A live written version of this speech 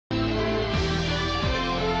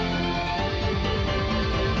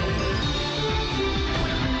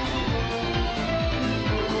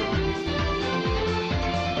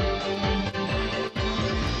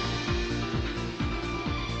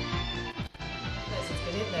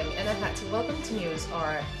good evening, and I'm happy to welcome to News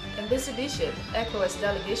Hour. In this edition, ECOWAS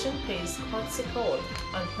delegation pays courtesy call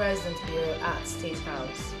on President Bureau at State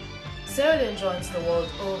House. Sierra Leone joins the world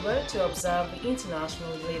over to observe the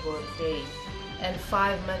International Labour Day, and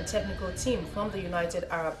 5-man technical team from the United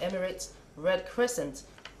Arab Emirates, Red Crescent,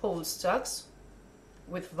 holds talks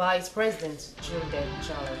with Vice President Julde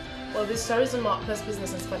Jallow. Well, these stories and more plus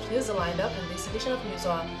business and special news are lined up in this edition of News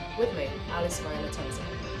Hour with me, Alice Marina Thompson.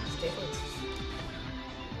 Stay put.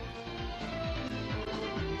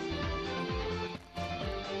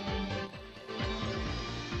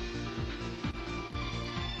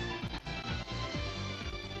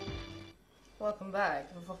 Welcome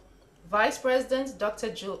back. Vice President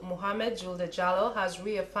Dr. Mohamed Julde Jallow has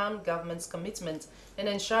reaffirmed government's commitment in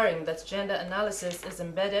ensuring that gender analysis is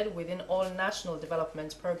embedded within all national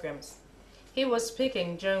development programs. He was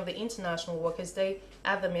speaking during the International Workers' Day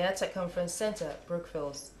at the Miata Conference Center,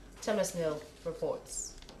 Brookfield. Thomas Neal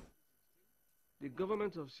reports. The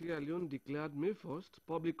government of Sierra Leone declared May 1st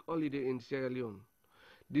public holiday in Sierra Leone.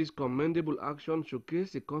 This commendable action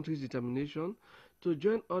showcased the country's determination to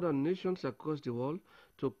join other nations across the world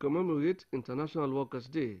to commemorate International Workers'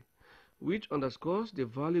 Day, which underscores the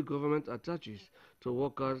value government attaches to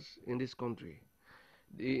workers in this country.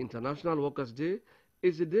 The International Workers' Day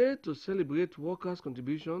is a day to celebrate workers'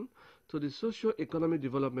 contribution to the socio-economic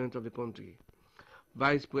development of the country.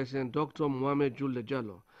 Vice President Dr. Mohamed Julde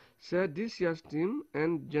Jallow said this year's theme,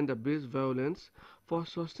 End Gender-Based Violence for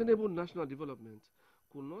Sustainable National Development,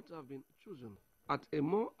 could not have been chosen at a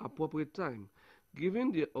more appropriate time,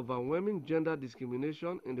 given the overwhelming gender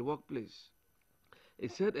discrimination in the workplace. He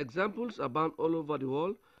said examples abound all over the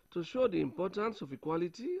world to show the importance of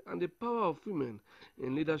equality and the power of women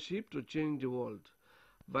in leadership to change the world.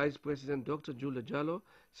 Vice President Dr. Julde Jallow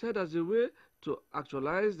said as a way to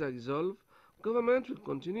actualize the resolve, government will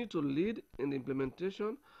continue to lead in the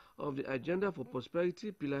implementation of the Agenda for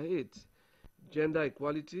Prosperity Pillar 8, Gender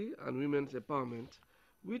Equality and Women's Empowerment,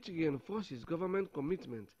 which reinforces government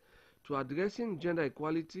commitment to addressing gender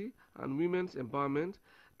equality and women's empowerment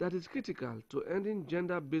that is critical to ending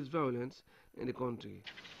gender-based violence in the country.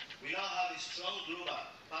 We now have a strong global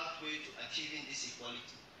pathway to achieving this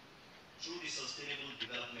equality through the Sustainable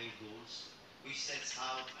Development Goals, which sets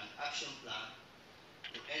out an action plan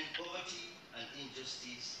to end poverty and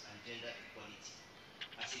injustice and gender equality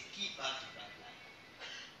as a key part of that plan.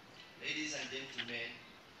 Ladies and gentlemen,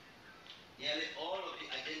 nearly all of the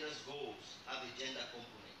agenda's goals have a gender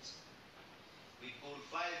component, with Goal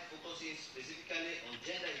 5 focusing specifically on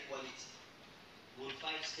gender equality. Goal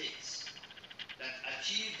 5 states that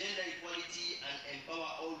achieve gender equality and empower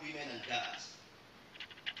all women and girls.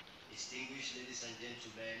 Distinguished ladies and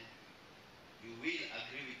gentlemen, you will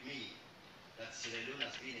agree with me that Sierra Leone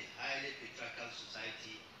has been a highly patriarchal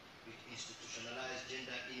society with institutionalized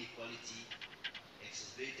gender inequality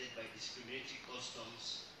exacerbated by discriminatory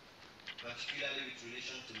customs, particularly with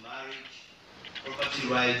relation to marriage, property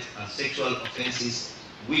rights, and sexual offenses,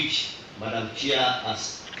 which Madam Chair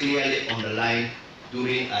has clearly underlined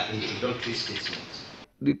during her introductory statement.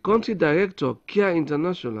 The country director, CARE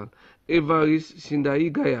International, Evariste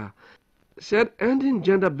Sindaigaya, said ending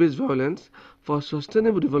gender-based violence for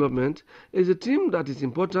sustainable development is a theme that is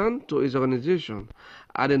important to his organization,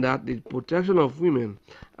 adding that the protection of women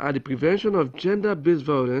and the prevention of gender-based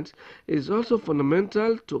violence is also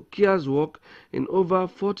fundamental to CARE's work in over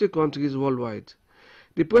 40 countries worldwide.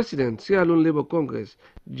 The president, Sierra Leone Labour Congress,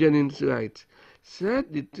 Jennings Wright,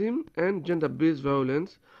 said the theme End Gender-Based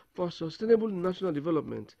Violence for Sustainable National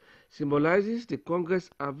Development symbolizes the Congress'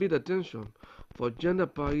 avid attention for gender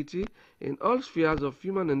parity in all spheres of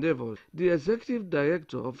human endeavors. The executive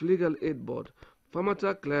director of Legal Aid Board,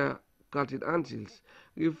 Famata Claire Cartin-Antilles,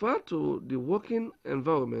 referred to the working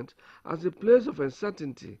environment as a place of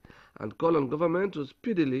uncertainty and called on government to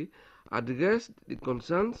speedily address the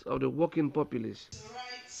concerns of the working populace.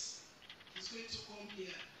 Rights is going to come here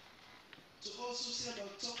to also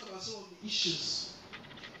talk about some of the issues.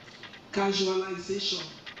 Casualization.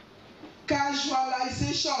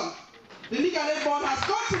 Casualization. The Legal Aid Board has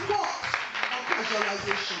gone to court on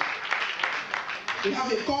casualization. We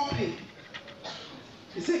have a company.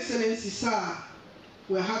 His Excellency, sir,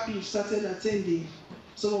 we're happy you started attending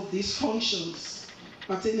some of these functions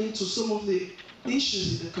pertaining to some of the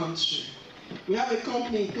issues in the country. We have a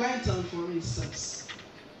company in Clinton, for instance.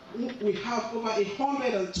 We have over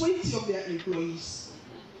 120 of their employees.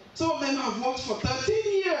 Some of them have worked for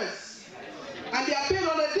 13 years, and they are paid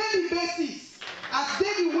on a daily basis as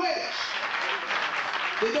daily wage.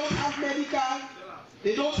 They don't have medical,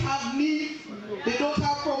 they don't have leave, they don't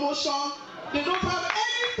have promotion, they don't have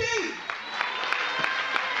anything.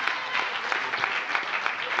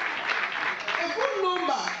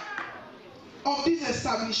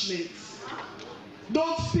 establishments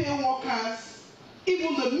don't pay workers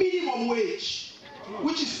even the minimum wage,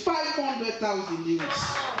 which is 500,000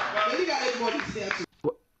 euros. The legal aid board is here to.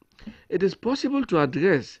 It is possible to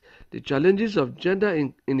address the challenges of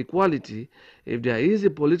gender inequality if there is a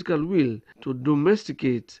political will to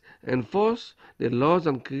domesticate, enforce the laws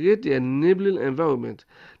and create the enabling environment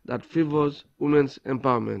that favors women's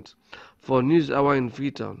empowerment. For News Hour in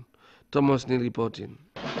Freetown, Thomas Neal reporting.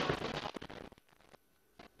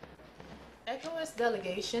 ECOWAS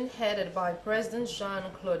delegation headed by President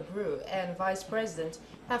Jean-Claude Brou and Vice President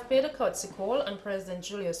have paid a courtesy call on President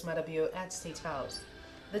Julius Maada Bio at State House.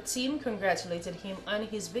 The team congratulated him on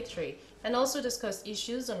his victory and also discussed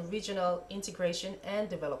issues on regional integration and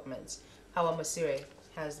development. Hawa Masire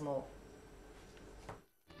has more.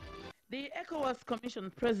 The ECOWAS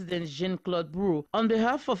Commission President Jean-Claude Brou, on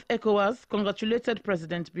behalf of ECOWAS, congratulated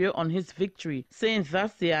President Bio on his victory, saying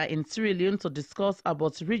that they are in Sierra Leone to discuss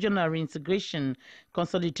about regional reintegration,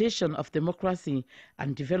 consolidation of democracy,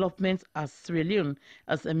 and development as Sierra Leone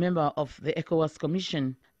as a member of the ECOWAS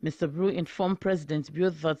Commission. Mr. Brou informed President Bio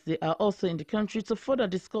that they are also in the country to further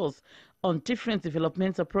discuss on different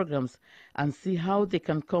developmental programs and see how they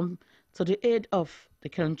can come to the aid of the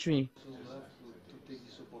country.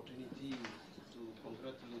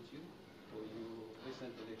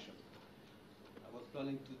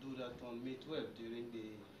 Planning to do that on May 12 during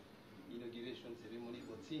the inauguration ceremony,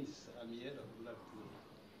 but since I'm here, I would like to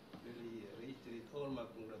really reiterate all my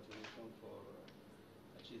congratulations for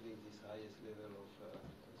achieving this highest level of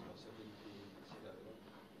responsibility in Sierra Leone.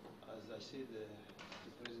 As I said to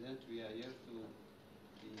the President, we are here to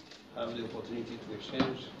have the opportunity to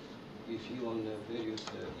exchange with you on various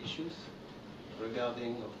issues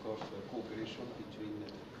regarding, of course, cooperation between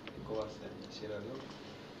ECOWAS and Sierra Leone.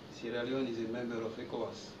 Sierra Leone is a member of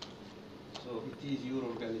ECOWAS, so it is your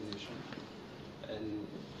organization, and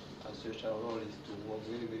as such our role is to work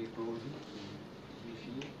very, very closely with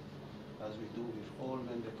you, as we do with all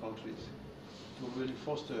member countries, to really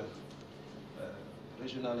foster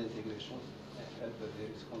regional integration and help the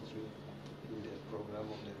various countries in their program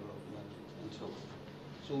of development and so on.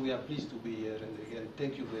 So we are pleased to be here, and again,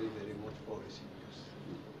 thank you very, very much for receiving us.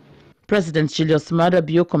 President Julius Maada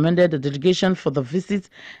Bio commended the delegation for the visit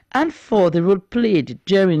and for the role played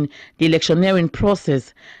during the electioneering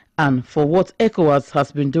process and for what ECOWAS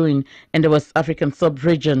has been doing in the West African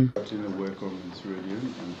sub-region. Welcome in Sierra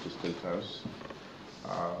Leone and to State House.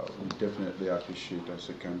 We definitely appreciate as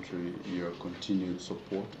a country your continued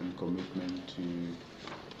support and commitment to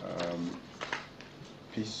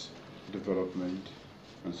peace, development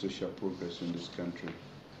and social progress in this country.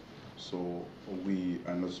 So we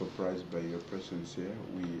are not surprised by your presence here.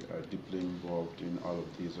 We are deeply involved in all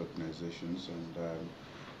of these organizations, and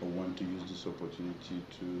I want to use this opportunity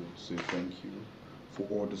to say thank you for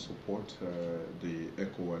all the support. The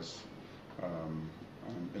ECOWAS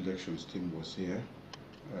elections team was here,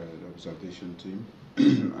 the observation team,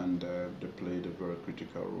 and they played a very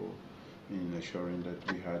critical role in ensuring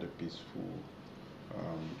that we had a peaceful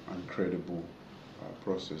and credible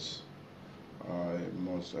process. I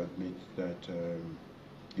must admit that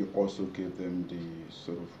you also gave them the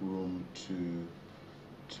sort of room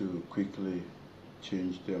to quickly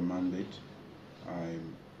change their mandate,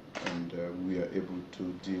 and we are able to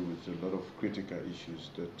deal with a lot of critical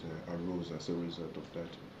issues that arose as a result of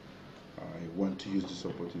that. I want to use this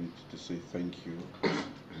opportunity to say thank you,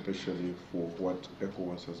 especially for what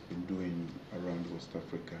ECOWAS has been doing around West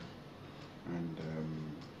Africa, and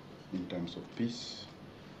in terms of peace.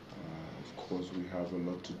 Of course, we have a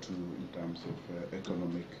lot to do in terms of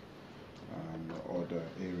economic and other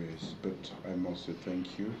areas, but I must say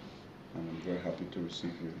thank you, and I'm very happy to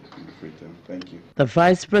receive you in Freetown. Thank you. The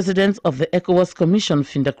Vice President of the ECOWAS Commission,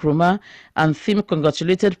 Finda Krumah, and Thim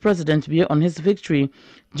congratulated President Bio on his victory,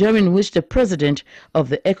 during which the President of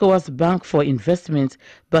the ECOWAS Bank for Investment,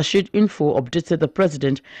 Bashir Info, updated the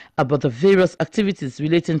President about the various activities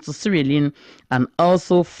relating to Sierra Leone and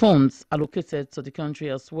also funds allocated to the country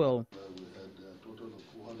as well. We had a total of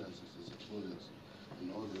 466 projects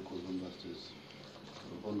in all the ECOWAS member states,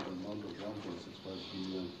 upon the amount of 1.65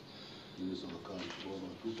 billion units of account, over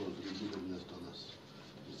 $2.3 billion.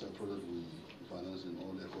 It's a project we finance in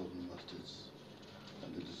all the ECOWAS member states,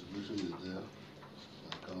 and the distribution is there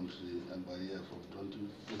by country and by year from 2004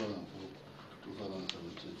 to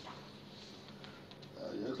 2017.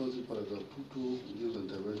 Your Excellency, Paragraph 22 gives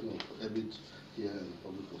intervention of EBIT here in the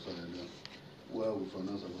Republic of Sierra Leone, where we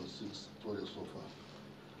finance about 6 projects so far,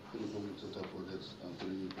 3 public sector projects and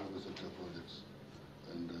 3 private sector projects.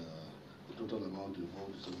 And the total amount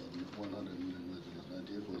involved is about $100 million,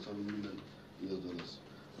 $98.7 million.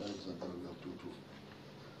 That's paragraph 22.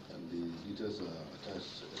 The details are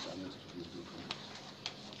attached as annex to this document.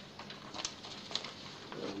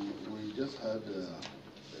 We just had an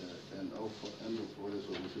end of project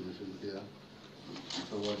solution here in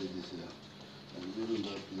February this year. And during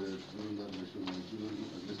that mission, we were given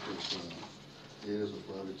a list of areas of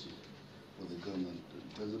priority for the government,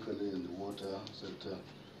 basically in the water sector,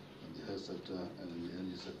 in the health sector, and in the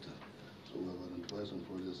energy sector. So we have identified some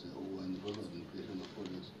projects here, and the process of creation of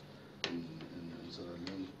projects in Sierra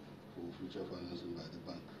Leone for future financing by the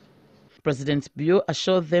bank. President Bio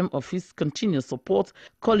assured them of his continued support,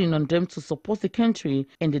 calling on them to support the country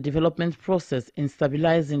in the development process in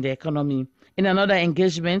stabilizing the economy. In another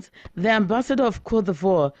engagement, the ambassador of Côte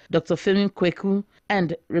d'Ivoire, Dr. Femi Kweku,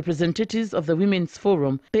 and representatives of the Women's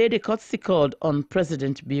Forum paid a courtesy call on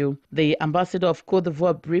President Bio. The ambassador of Côte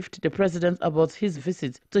d'Ivoire briefed the president about his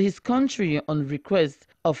visit to his country on request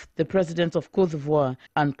of the president of Côte d'Ivoire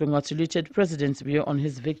and congratulated President Bio on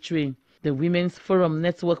his victory. The Women's Forum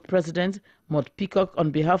Network President, Maud Peacock,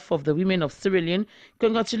 on behalf of the women of Sierra Leone,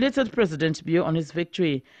 congratulated President Bio on his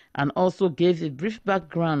victory and also gave a brief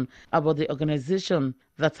background about the organization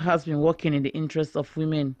that has been working in the interests of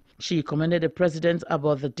women. She commended the president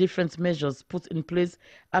about the different measures put in place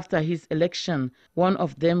after his election, one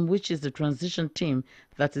of them which is the transition team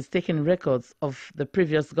that is taking records of the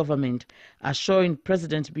previous government, assuring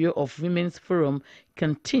President Bio of Women's Forum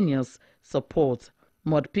continuous support.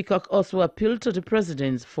 Maud Peacock also appealed to the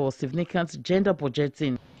president for significant gender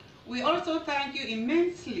budgeting. We also thank you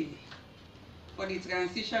immensely for the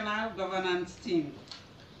transitional governance team.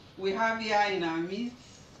 We have here in our midst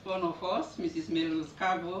one of us, Mrs. Melrose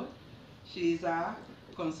Cabo. She is a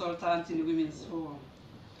consultant in the Women's Forum,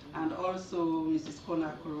 and also Mrs.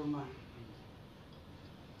 Kona Kuroma.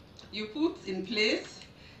 You put in place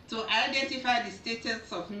to identify the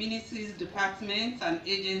status of ministries, departments, and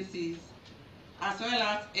agencies, as well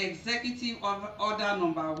as Executive Order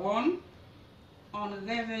Number 1 on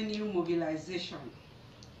revenue mobilization,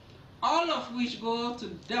 all of which go to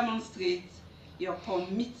demonstrate your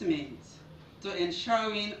commitment to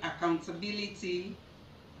ensuring accountability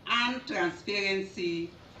and transparency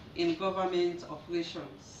in government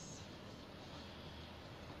operations.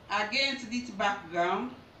 Against this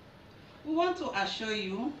background, we want to assure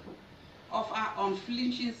you of our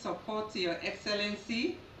unflinching support to Your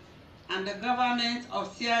Excellency and the government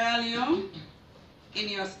of Sierra Leone in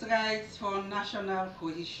your strides for national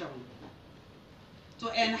cohesion, to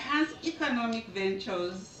enhance economic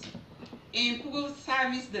ventures, improve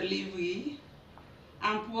service delivery,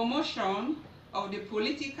 and promotion of the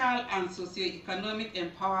political and socio-economic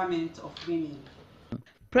empowerment of women.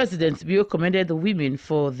 President Bio commended the women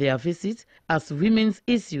for their visit as women's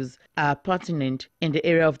issues are pertinent in the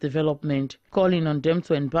area of development, calling on them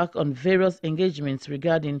to embark on various engagements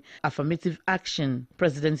regarding affirmative action.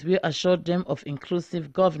 President Bio assured them of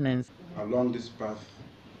inclusive governance. Along this path,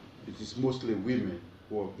 it is mostly women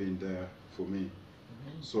who have been there for me.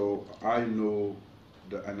 So I know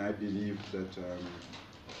that, and I believe that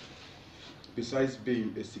besides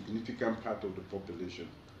being a significant part of the population,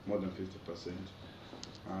 more than 50%,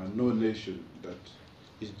 no nation that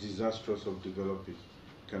is disastrous of developing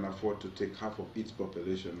can afford to take half of its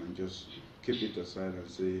population and just keep it aside and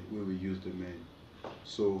say we will use the men.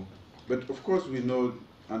 So, but of course we know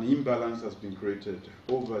an imbalance has been created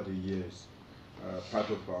over the years, part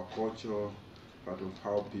of our culture, part of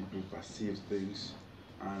how people perceive things,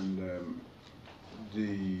 and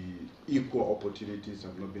the equal opportunities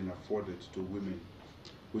have not been afforded to women,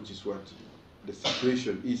 which is what the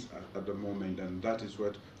situation is at the moment, and that is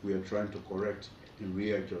what we are trying to correct and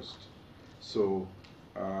readjust. So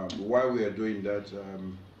while we are doing that,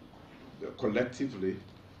 collectively,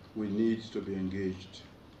 we need to be engaged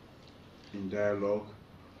in dialogue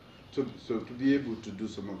to be able to do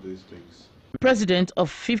some of these things. President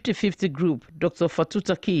of 50/50 Group, Dr.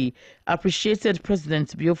 Fatuta Key, appreciated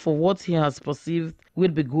President Bio for what he has perceived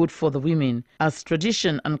will be good for the women, as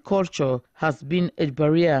tradition and culture has been a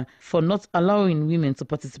barrier for not allowing women to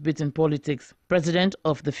participate in politics. President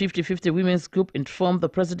of the 50/50 Women's Group informed the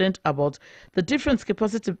president about the different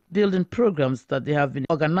capacity building programs that they have been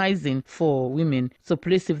organizing for women to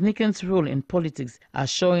play a significant role in politics,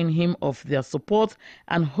 assuring him of their support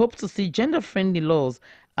and hope to see gender-friendly laws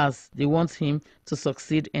as they want him to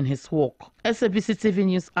succeed in his work. SABC TV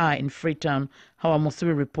News Eye in Freetown, Hawa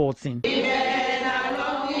Musiri reporting. The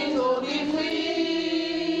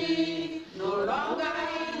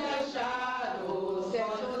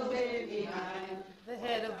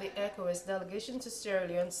head of the ECOWAS delegation to Sierra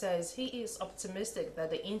Leone says he is optimistic that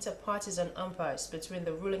the inter-partisan impasse between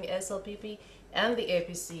the ruling SLPP and the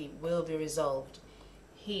APC will be resolved.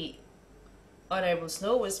 He Honorable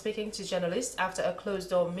Snow was speaking to journalists after a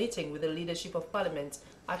closed-door meeting with the leadership of Parliament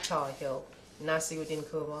at Tower Hill. Nasiruddin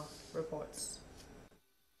Kuma reports.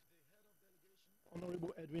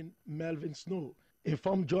 Honorable Edwin Melvin Snow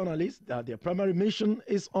informed journalists that their primary mission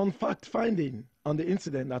is on fact-finding on the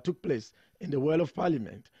incident that took place in the Well of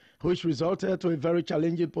Parliament, which resulted to a very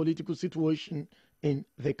challenging political situation in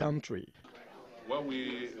the country. Well,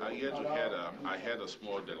 we are here to head I had a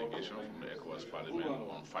small delegation from the ECOWAS Parliament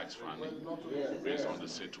on fact-finding based on the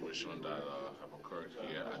situation that have occurred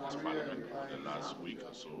here at this Parliament for the last week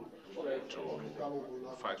or so, to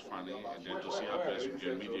fact-finding and then to see how best we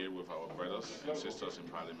can mediate with our brothers and sisters in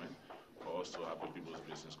Parliament for us to have the people's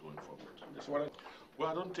business going forward.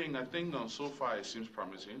 Well, I think so far it seems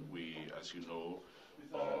promising. We, as you know,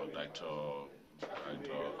 Dr.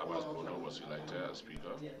 Abbas Bono was elected as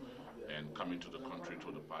Speaker. And coming to the country,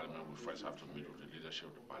 to the Parliament, we first have to meet with the leadership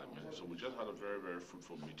of the Parliament. So we just had a very, very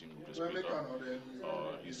fruitful meeting with the Speaker.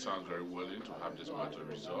 He sounds very willing to have this matter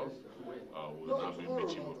resolved. We'll now be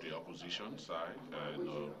meeting with the opposition side and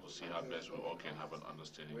we'll see how best we all can have an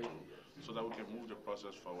understanding too, so that we can move the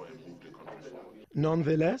process forward and move the country forward.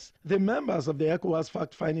 Nonetheless, the members of the ECOWAS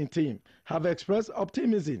fact-finding team have expressed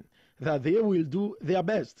optimism that they will do their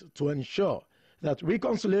best to ensure that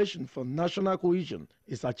reconciliation for national cohesion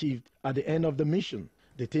is achieved at the end of the mission.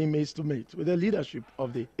 The team is to meet with the leadership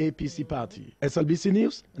of the APC party. SLBC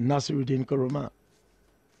News, Nasiruddin Koroma.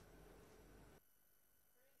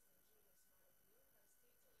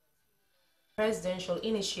 Presidential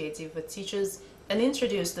initiative for teachers and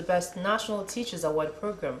introduced the Best National Teachers Award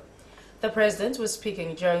program. The president was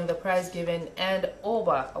speaking during the prize-giving and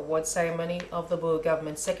OBA award ceremony of the Bor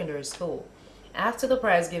Government Secondary School. After the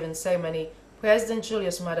prize-giving ceremony, President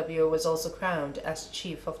Julius Maada Bio was also crowned as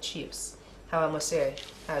Chief of Chiefs. Hawa Mosere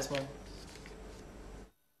has more. It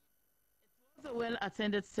was a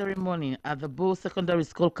well-attended ceremony at the Bor Secondary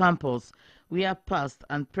School campus where past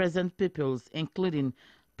and present peoples, including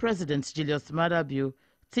President Julius Maada Bio,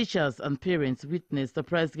 teachers and parents witnessed the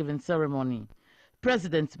prize-giving ceremony.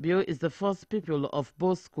 President Bio is the first pupil of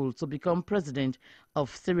Bor School to become president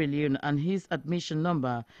of Sierra Leone, and his admission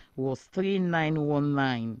number was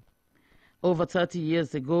 3919. Over 30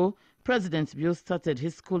 years ago, President Bio started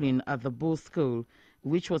his schooling at the Bor School,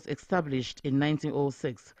 which was established in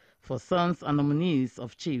 1906 for sons and nominees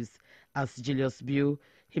of chiefs, as Julius Bio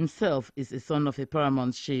himself is a son of a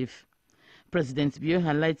paramount chief. President Bio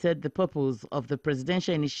highlighted the purpose of the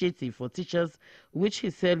presidential initiative for teachers, which he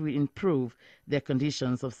said will improve their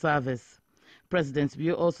conditions of service. President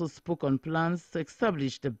Bio also spoke on plans to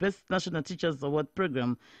establish the Best National Teachers Award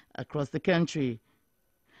program across the country,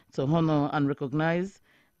 to honor and recognize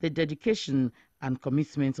the dedication and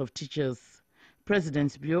commitment of teachers.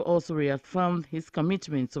 President Bio also reaffirmed his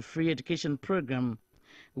commitment to free education program,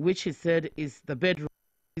 which he said is the bedrock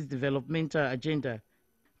of his developmental agenda.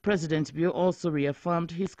 President Bio also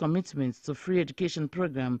reaffirmed his commitment to free education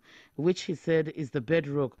program, which he said is the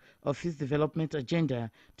bedrock of his development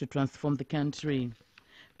agenda to transform the country.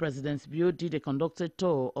 President Bio did a conducted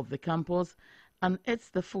tour of the campus and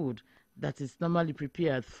ate the food that is normally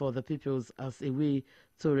prepared for the pupils as a way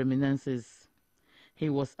to reminiscences. He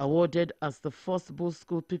was awarded as the first Bor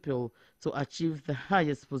School pupil to achieve the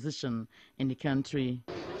highest position in the country.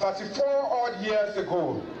 34 odd years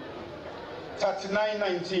ago,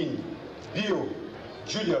 3919, Bio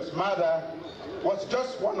Julius Maada was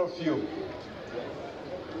just one of you,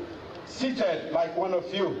 seated like one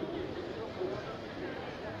of you,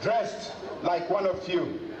 dressed like one of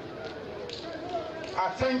you,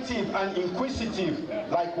 attentive and inquisitive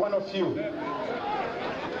like one of you,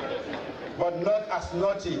 but not as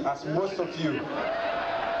naughty as most of you.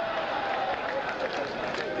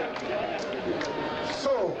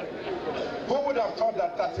 So, who would have thought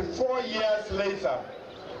that 34 years later,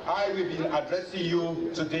 I will be addressing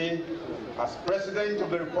you today as President of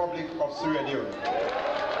the Republic of Sierra Leone.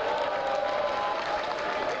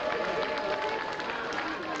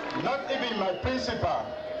 Not even my principal,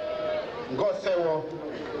 Ngosewo,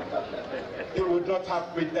 he would not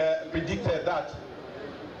have predicted that.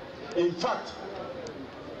 In fact,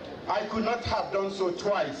 I could not have done so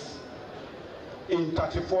twice in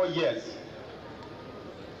 34 years.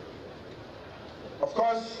 Of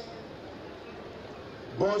course,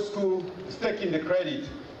 Bor School is taking the credit.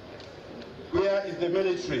 Where is the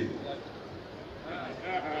military?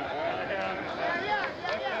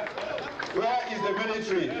 Where is the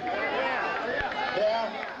military?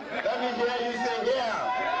 Yeah. Let me hear you say yeah.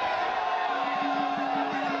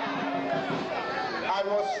 I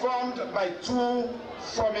was formed by two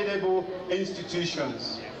formidable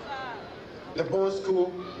institutions, the Bor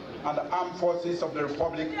School and the Armed Forces of the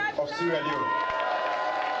Republic of Sierra Leone.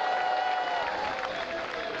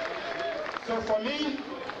 So for me,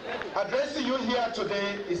 addressing you here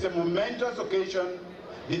today is a momentous occasion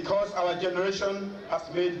because our generation has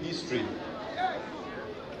made history.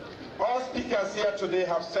 All speakers here today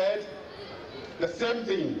have said the same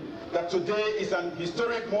thing, that today is an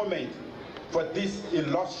historic moment for this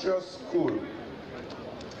illustrious school.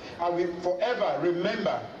 I will forever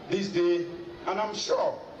remember this day, and I'm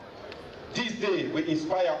sure this day will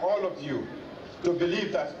inspire all of you to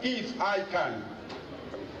believe that if I can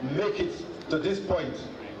make it to this point,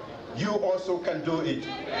 you also can do it.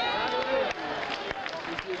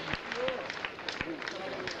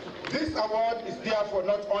 This award is therefore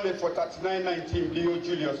not only for 3919 Leo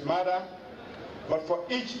Julius Maada, but for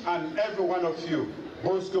each and every one of you,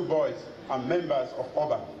 Bosco boys and members of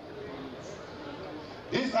Oba.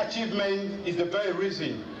 This achievement is the very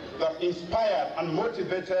reason that inspired and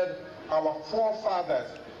motivated our forefathers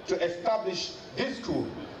to establish this school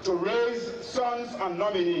to raise sons and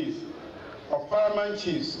nominees of paramount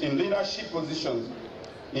chiefs in leadership positions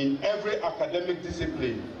in every academic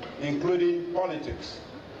discipline, including politics.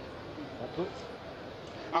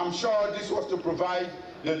 I'm sure this was to provide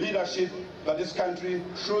the leadership that this country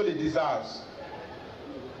truly deserves.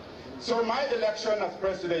 So my election as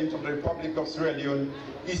President of the Republic of Sierra Leone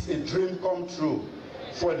is a dream come true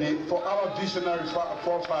for our visionary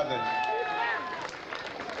forefathers.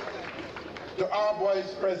 To our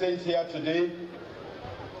boys present here today,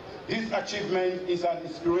 this achievement is an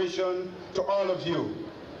inspiration to all of you.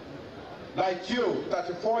 Like you,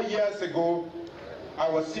 34 years ago, I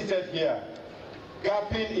was seated here,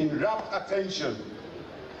 gaping in rapt attention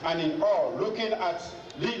and in awe, looking at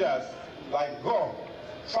leaders like Go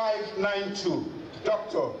 592,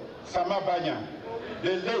 Dr. Samabanya,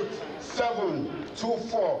 the late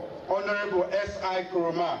 724, Honorable S.I.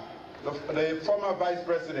 Kuruma, the former Vice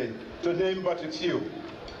President, to name but a few.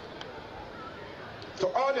 To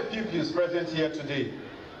all the pupils present here today,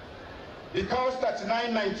 because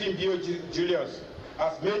 3919 Leo Julius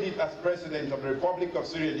has made it as President of the Republic of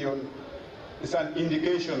Sierra Leone, is an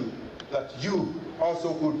indication that you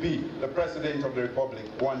also could be the President of the Republic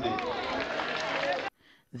one day.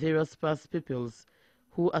 Various past pupils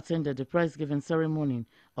who attended the prize-giving ceremony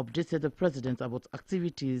updated the President about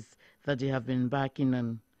activities that they have been embarking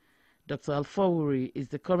on. Dr. Alfawuri is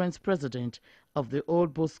the current President of the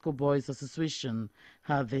Old Bosco Boys Association,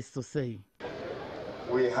 had this to say.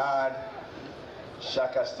 We had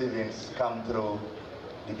Shaka Stevens come through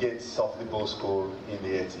the gates of the Bosco in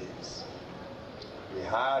the 80s. We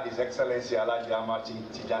had His Excellency Alaji Amati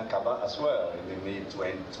Tijan Kaba as well in the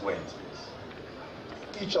mid-2020s.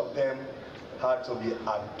 Each of them had to be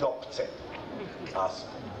adopted as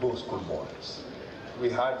Bosco boys. We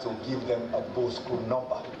had to give them a Bosco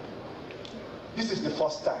number. This is the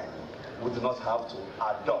first time we do not have to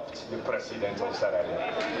adopt the President of Sierra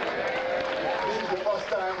Leone. This is the first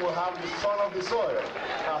time we have the son of the soil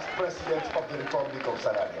as President of the Republic of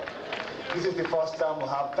Sierra Leone. This is the first time we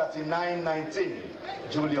have 3919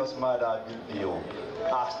 Julius Maada BPO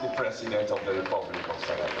as the President of the Republic of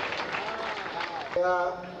Sierra Leone.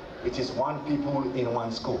 Here, it is one people in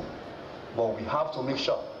one school, but we have to make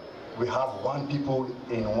sure we have one people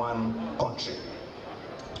in one country.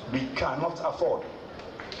 We cannot afford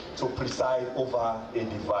to preside over a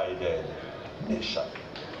divided nation.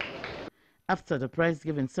 After the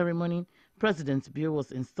prize-giving ceremony, President Bio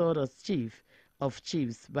was installed as Chief of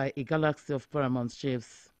Chiefs by a galaxy of paramount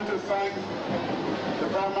chiefs. I want to thank the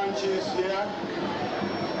paramount chiefs here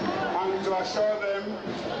and to assure them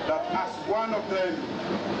that as one of them,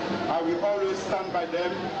 I will always stand by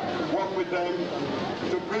them, work with them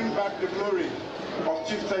to bring back the glory of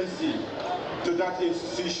chieftaincy to that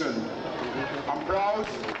institution. I'm proud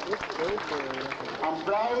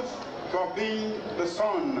for being the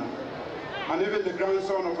son and even the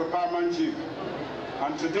grandson of a paramount chief.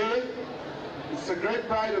 And today, it's a great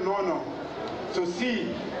pride and honor to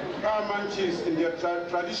see paramount chiefs in their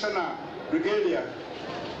traditional regalia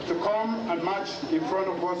to come and march in front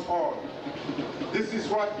of us all. This is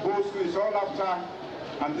what Bosco is all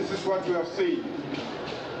after, and this is what we have seen.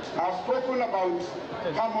 I've spoken about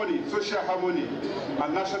harmony, social harmony,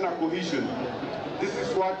 and national cohesion. This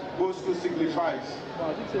is what Bosco signifies.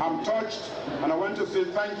 I'm touched, and I want to say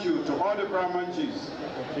thank you to all the paramount chiefs,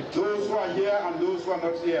 those who are here and those who are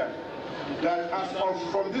not here, that as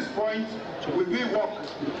of from this point, we will work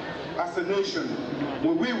as a nation. We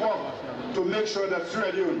will work to make sure that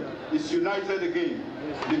Sierra Leone is united again,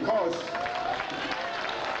 because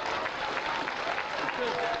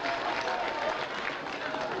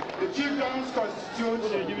the chieftains constitute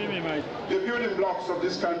the building blocks of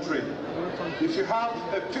this country. If you have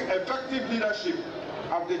effective leadership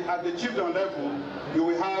at the chieftain level, you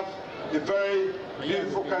will have a very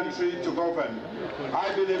beautiful country to govern.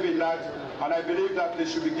 I believe in that, and I believe that they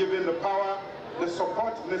should be given the power, the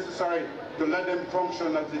support necessary to let them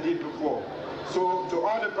function as they did before. So to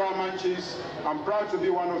all the paramount chiefs, I'm proud to be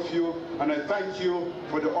one of you, and I thank you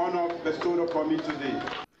for the honor bestowed upon me today.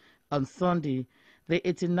 On Sunday, the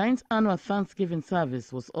 89th annual Thanksgiving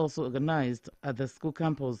service was also organized at the school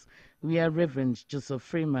campus, where Reverend Joseph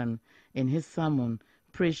Freeman, in his sermon,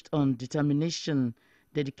 preached on determination,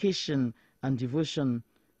 dedication, and devotion,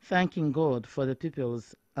 thanking God for the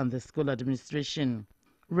pupils and the school administration.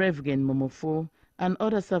 Reverend Momofo and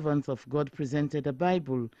other servants of God presented a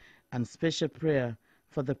Bible and special prayer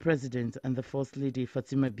for the President and the First Lady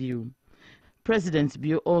Fatima Bio. President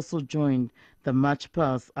Bio also joined the march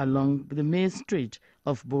past along the main street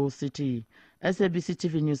of Bo City. SABC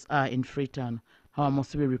TV News are in Freetown. How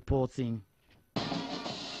must we reporting?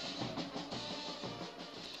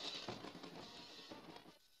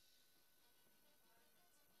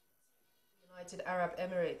 United Arab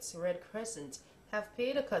Emirates Red Crescent have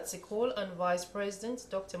paid a courtesy call on Vice President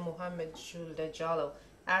Dr. Mohammed Julde Jallow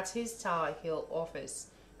at his Tower Hill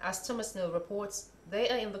office. As Thomas Neal reports, they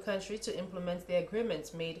are in the country to implement the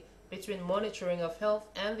agreement made between Monitoring of Health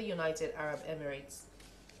and the United Arab Emirates.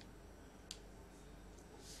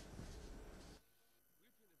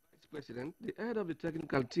 Vice President, the head of the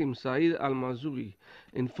technical team, Saeed Al-Mazuri,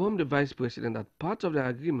 informed the Vice President that part of the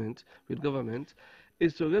agreement with government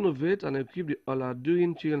is to renovate and equip the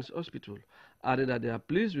Al-Aduin Children's Hospital, added that they are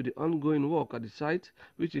pleased with the ongoing work at the site,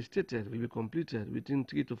 which is stated will be completed within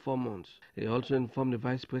 3 to 4 months. He also informed the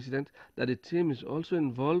Vice President that the team is also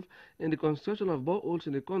involved in the construction of boreholes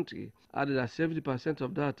in the country, added that 70%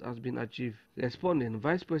 of that has been achieved. Responding,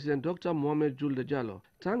 Vice President Dr. Mohammed Julde Jallow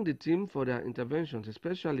thanked the team for their interventions,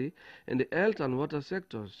 especially in the health and water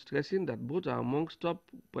sectors, stressing that both are amongst top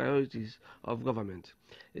priorities of government.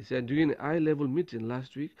 He said during a high-level meeting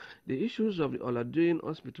last week, the issues of the Al-Aduin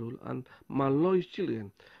Hospital and malnourished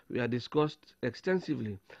children were discussed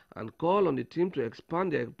extensively and called on the team to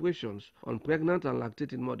expand their operations on pregnant and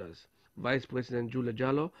lactating mothers. Vice President Julde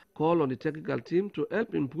Jallow called on the technical team to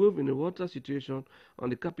help improve in the water situation on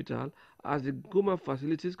the capital, as the Goma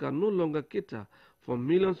facilities can no longer cater for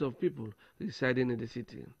millions of people residing in the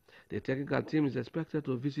city. The technical team is expected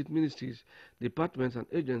to visit ministries, departments and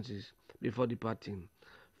agencies before departing.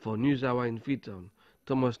 For News Hour in Freetown,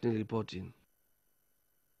 Thomas Neal reporting.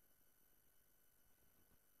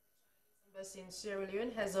 Embassy in Sierra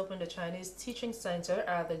Leone has opened a Chinese teaching center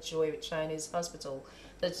at the Joy Chinese Hospital.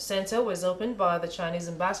 The center was opened by the Chinese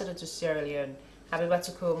ambassador to Sierra Leone.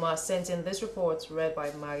 Habibatu Koma sent in this report, read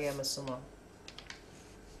by Maria Masuma.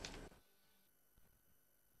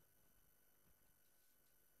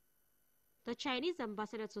 The Chinese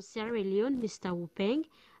ambassador to Sierra Leone, Mr. Wu Peng,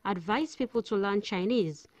 advised people to learn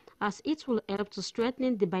Chinese, as it will help to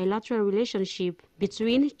strengthen the bilateral relationship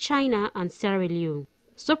between China and Sierra Leone.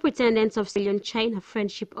 Superintendent of Sierra Leone-China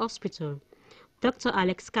Friendship Hospital, Dr.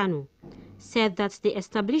 Alex Kanu, said that the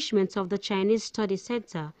establishment of the Chinese Study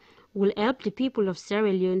Center will help the people of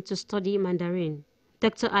Sierra Leone to study Mandarin.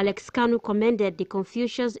 Dr. Alex Kanu commended the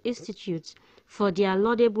Confucius Institute for their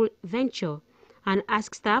laudable venture and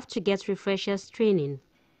asked staff to get refreshers training.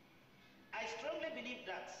 I strongly believe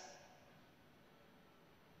that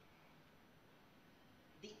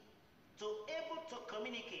to able to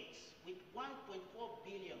communicate with 1.4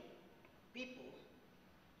 billion people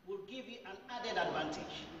will give you an added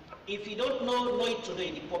advantage. If you don't know it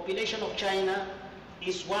today, the population of China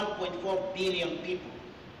is 1.4 billion people.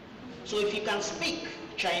 So if you can speak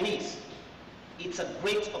Chinese, it's a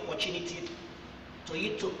great opportunity for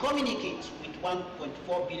you to communicate with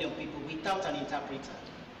 1.4 billion people without an interpreter.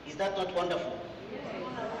 Is that not wonderful?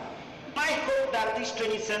 I hope that this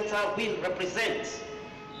training center will represent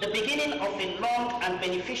the beginning of a long and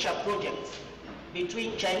beneficial project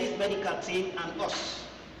between Chinese medical team and us.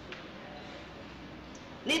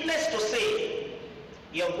 Needless to say,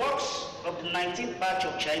 your works of the 19th batch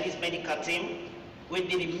of Chinese medical team will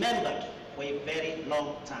be remembered for a very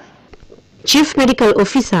long time. Chief Medical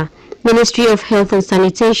Officer, Ministry of Health and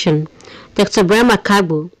Sanitation, Dr. Brahma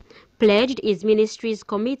Kagbo, pledged his ministry's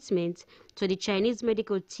commitment to the Chinese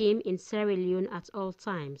medical team in Sierra Leone at all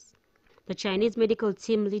times. The Chinese medical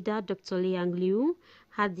team leader, Dr. Liang Liu,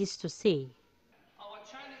 had this to say. Our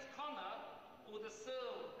Chinese corner would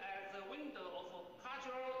serve as a window of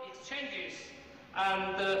cultural exchanges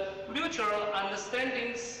and mutual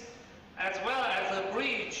understandings, as well as a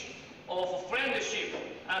bridge of friendship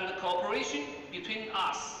and cooperation between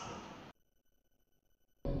us.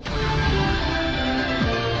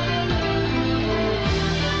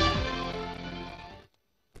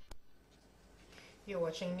 You're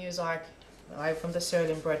watching NewsArc live from the Sierra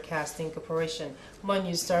Leone Broadcasting Corporation. More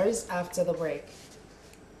news stories after the break.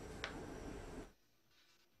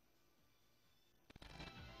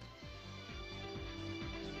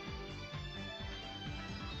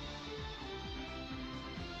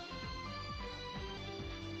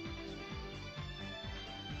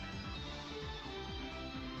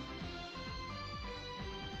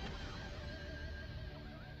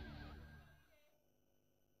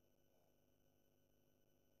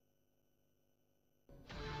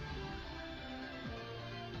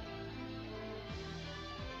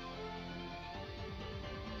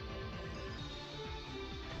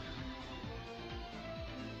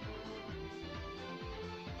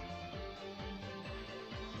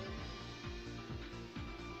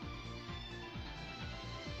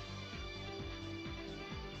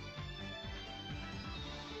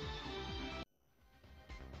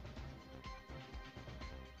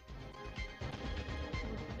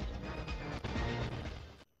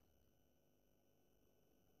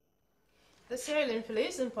 The Sierra Leone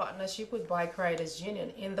Police, in partnership with Bike Riders Union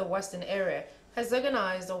in the Western area, has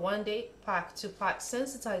organized a one-day pack-to-pack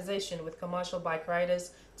sensitization with commercial bike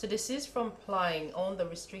riders to desist from plying on the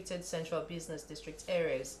restricted Central Business District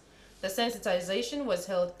areas. The sensitization was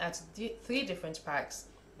held at 3 different parks: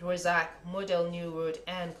 Dworzak, Model New Road,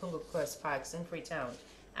 and Congo Cross parks in Freetown.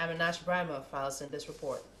 Aminash Brahma files in this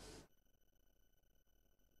report.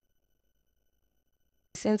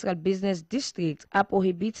 Central Business District are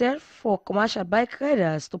prohibited for commercial bike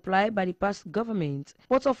riders to ply by the past government.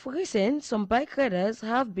 But of recent, some bike riders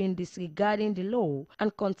have been disregarding the law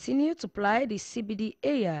and continue to ply the CBD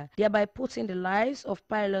area, thereby putting the lives of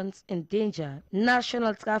pilots in danger.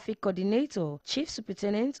 National Traffic Coordinator, Chief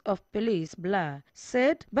Superintendent of Police Blah,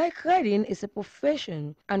 said bike riding is a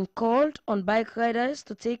profession and called on bike riders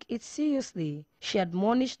to take it seriously. She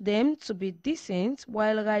admonished them to be decent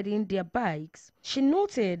while riding their bikes. She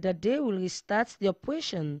noted that they will restart the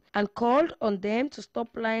operation and called on them to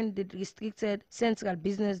stop plying the restricted Central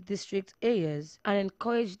Business District areas and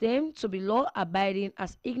encouraged them to be law-abiding,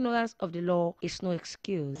 as ignorance of the law is no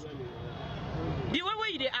excuse. The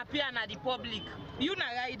way they appear na the public, you na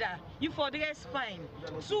rider, you for dress fine.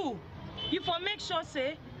 2, you for make sure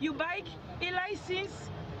say you bike a license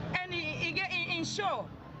and you get insure.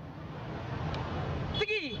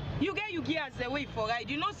 3, you get your gears the way for ride.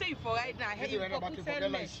 You know say you for ride now. Hey, you for put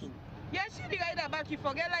helmet. Yes, you the rider back, you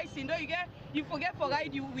forget license. Though you forget for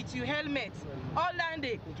ride you with your helmet. All down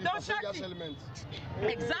there. Don't shut it.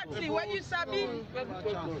 Exactly. When you sabi.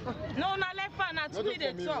 No, na left hand, na to me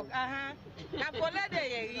they talk. Na for let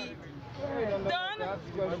they done.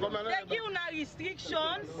 They give una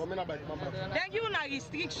restrictions. They give una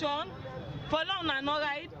restriction. For long na no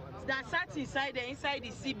ride. That sat inside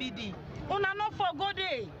the CBD. Una not for go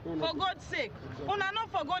there, for God's sake. Una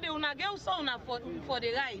not for go there, una get also una for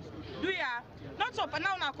the ride. Do ya? Not up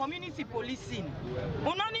now una community policing.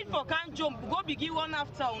 Una need for can jump, go begin one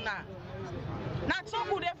after una. Now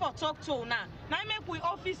talk with them for talk to una. Now make we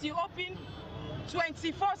office you open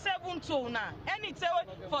 24/7 to una. Anything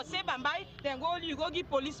for save and buy, then you go give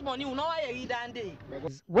police money. You know why you read and day.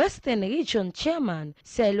 Western Region Chairman,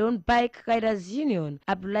 Sierra Leone Bike Riders Union,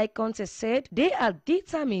 Abdoulaye Conte, said they are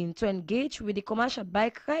determined to engage with the commercial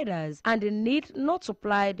bike riders and the need not to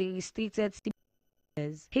ply the restricted.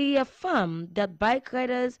 He affirmed that bike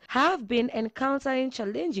riders have been encountering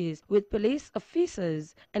challenges with police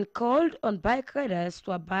officers and called on bike riders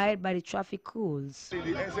to abide by the traffic rules. The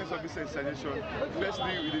essence of this sensitization,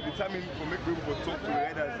 firstly, we determined to make people talk to the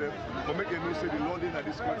riders, to make them know say the law in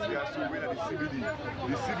this country has to win at the CBD.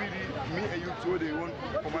 The CBD, me and you told they want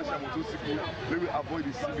commercial motorcycle, we will avoid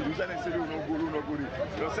the CBD. We say they will not go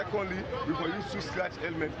there. Secondly, we will use 2 scratch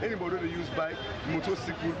helmets. Anybody that use bike,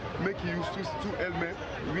 motorcycle, make you use 2 helmets.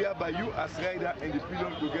 Whereby you as rider and the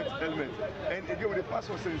pillion will get helmet. And again, with the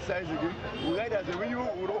passport sensitized again, we riders, when you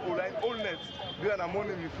ride all net, do an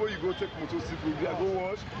morning before you go take motorcycle, you go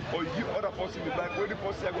wash, or you give other person the bike, when the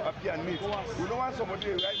person go appear neat. We don't want somebody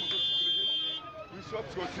to ride motorcycle again. We short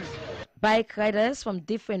crosses. Bike riders from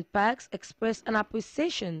different parks expressed an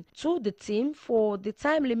appreciation to the team for the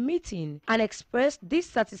timely meeting and expressed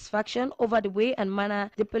dissatisfaction over the way and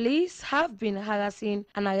manner the police have been harassing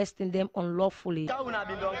and arresting them unlawfully.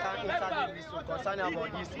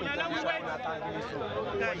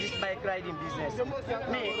 This bike riding business.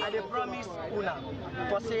 Me, I promise una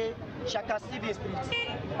for say Shaka Stevens Street,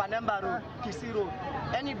 Panemba Road, Kisi Road.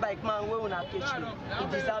 Any bike man where una catch me, he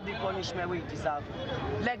deserve the punishment where he deserve.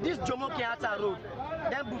 Like this Jomo Kenyatta Road,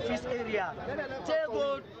 then Bufis area, Tay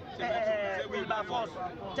Road, by force,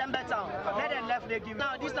 Town. Let them left they give.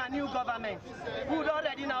 Now this is a new government. Who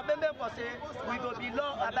already now Bembe for say we go be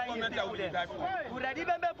law abiding people there. We already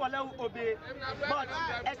Bembe for law obey. But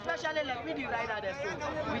especially like we the rider there, so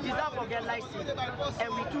we deserve to get license and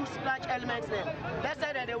we do splash elements there. Let's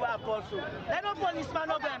say that they were also. Let no policeman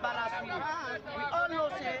not go embarrass we. We all know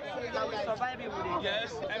say that we survive it with it.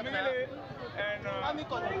 Yes, and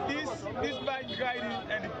this bike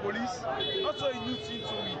riding and the police also a new thing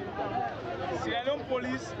to me. Sierra Leone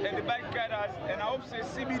police and the bike riders and I hope say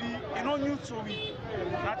CBD is not new to me.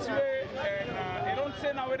 Naturally, and they don't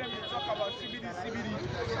say now when they talk about CBD.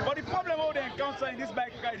 But the problem what they encounter in this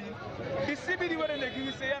bike riding, the CBD when they give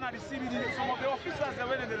you say the CBD, some of the officers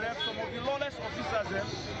when they left, some of the lawless officers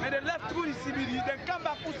when they left through the CBD, then come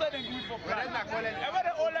back outside and give it for price. And when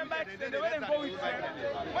they hold them back, then when they go with them,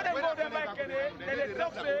 when they go them back, then they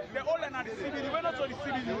talk say they hold them at the CBD, when not to the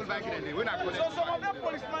CBD. So some of them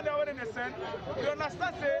policemen they when they send, you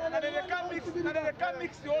understand say, and then they can't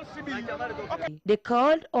mix the whole CBD. Okay. They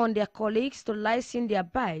called on their colleagues to license their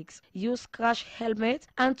bikes, use crash helmets,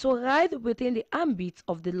 and to ride within the ambit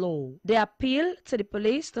of the law. They appeal to the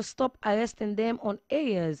police to stop arresting them on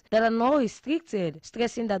areas that are not restricted,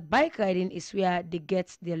 stressing that bike riding is where they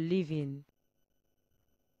get their living.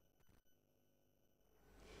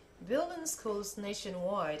 Building schools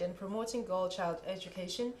nationwide and promoting girl-child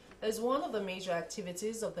education is one of the major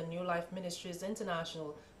activities of the New Life Ministries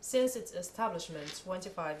International since its establishment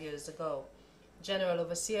 25 years ago. General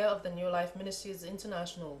Overseer of the New Life Ministries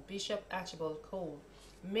International, Bishop Archibald Cole,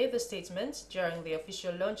 made the statement during the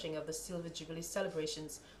official launching of the Silver Jubilee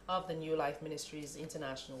celebrations of the New Life Ministries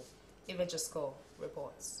International. Eva Jasko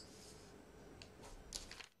reports.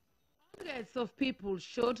 Hundreds of people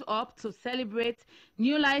showed up to celebrate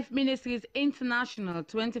New Life Ministries International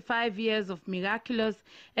 25 years of miraculous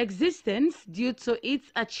existence due to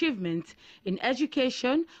its achievement in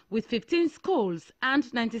education with 15 schools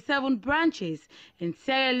and 97 branches in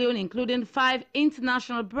Sierra Leone, including 5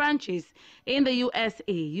 international branches in the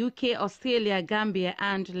USA, UK, Australia, Gambia,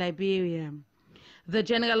 and Liberia. The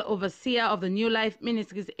General Overseer of the New Life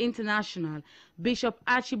Ministries International, Bishop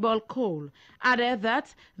Archibald Cole, added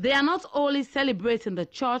that they are not only celebrating the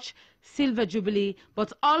church Silver Jubilee,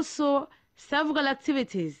 but also several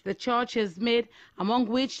activities the church has made, among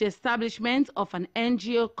which the establishment of an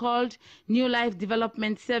NGO called New Life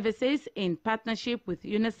Development Services in partnership with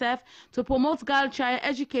UNICEF to promote girl child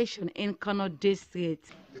education in Kano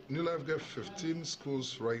District. New Life got 15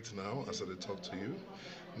 schools right now as I talk to you.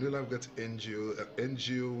 New Life got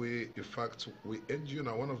NGO we, in fact, we NGO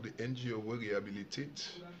now one of the NGO we rehabilitate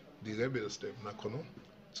the rebels them Nakono.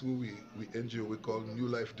 So we NGO we call New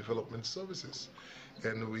Life Development Services.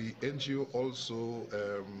 And we NGO also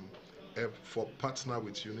for partner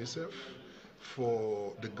with UNICEF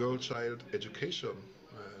for the girl child education,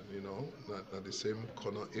 you know, at the same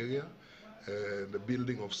corner area, the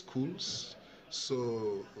building of schools.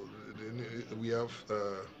 So we have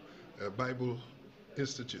a Bible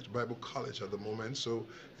Institute, Bible College at the moment. So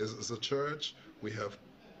as a church, we have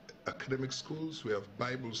academic schools, we have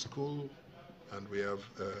Bible school, and we have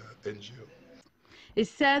NGO. He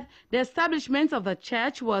said the establishment of the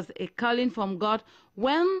church was a calling from God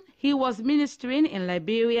when he was ministering in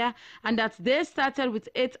Liberia, and that they started with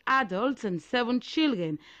 8 adults and 7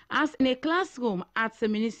 children as in a classroom at the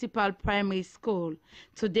municipal primary school.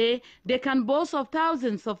 Today, they can boast of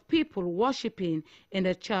thousands of people worshiping in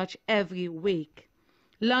the church every week.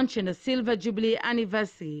 Launching the Silver Jubilee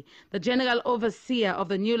anniversary, the General Overseer of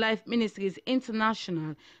the New Life Ministries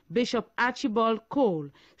International, Bishop Archibald Cole,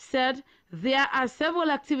 said there are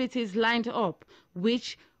several activities lined up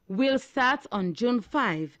which will start on June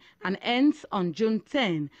 5 and ends on June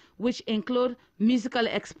 10, which include musical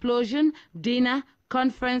explosion, dinner,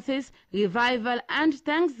 conferences, revival, and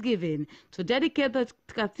thanksgiving to dedicate the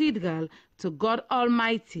cathedral to God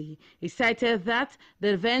Almighty. He cited that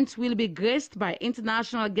the event will be graced by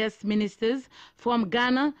international guest ministers from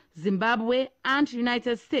Ghana, Zimbabwe, and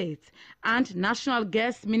United States, and national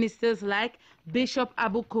guest ministers like Bishop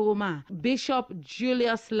Abu Kuruma, Bishop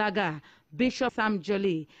Julius Laga, Bishop Sam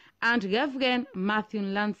Jolie, and Reverend Matthew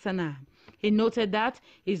Lansana. He noted that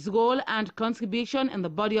his role and contribution in the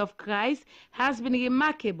body of Christ has been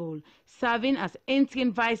remarkable, serving as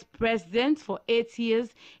interim vice president for 8 years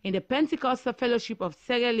in the Pentecostal Fellowship of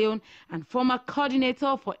Sierra Leone and former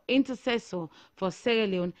coordinator for Intercessor for Sierra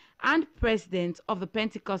Leone and president of the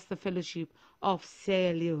Pentecostal Fellowship of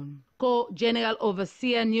Sierra Leone. Co-General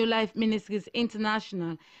Overseer New Life Ministries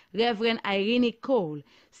International, Reverend Irene Cole,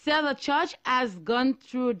 said the church has gone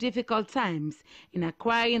through difficult times in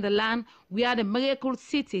acquiring the land where the Miracle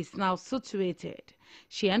City is now situated.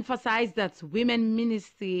 She emphasized that women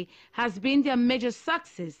ministry has been their major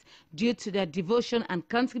success due to their devotion and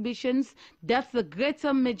contributions, that the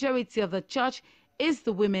greater majority of the church is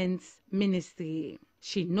the women's ministry.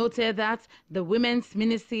 She noted that the women's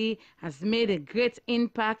ministry has made a great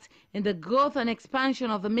impact in the growth and expansion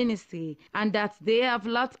of the ministry and that they have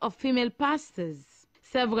lots of female pastors.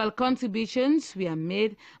 Several contributions were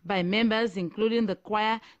made by members, including the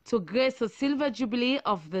choir, to grace the Silver Jubilee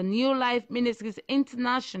of the New Life Ministries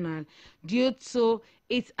International due to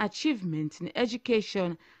its achievement in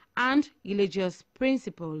education and religious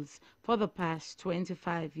principles for the past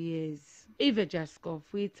 25 years. Eva Jaskov,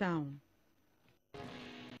 Freetown.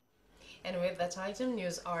 And with that item,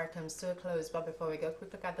 news hour comes to a close, but before we go,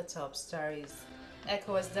 quick look at the top stories.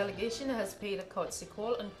 ECOWAS delegation has paid a courtesy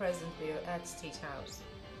call on President Biya at State House.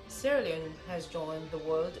 Sierra Leone has joined the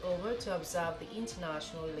world over to observe the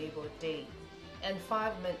International Labour Day. And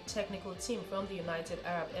 5-man technical team from the United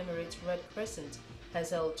Arab Emirates Red Crescent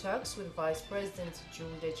has held talks with Vice President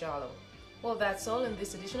Jude Jallo. Well, that's all in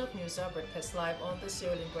this edition of News Hour, broadcast live on the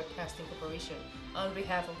Sierra Leone Broadcasting Corporation. On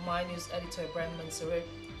behalf of my news editor, Ibrahim Mansouri,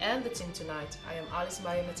 and the team tonight, I am Alice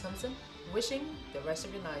Mariama Thompson, wishing the rest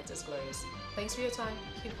of your night is glorious. Thanks for your time.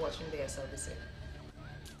 Keep watching the SLBC.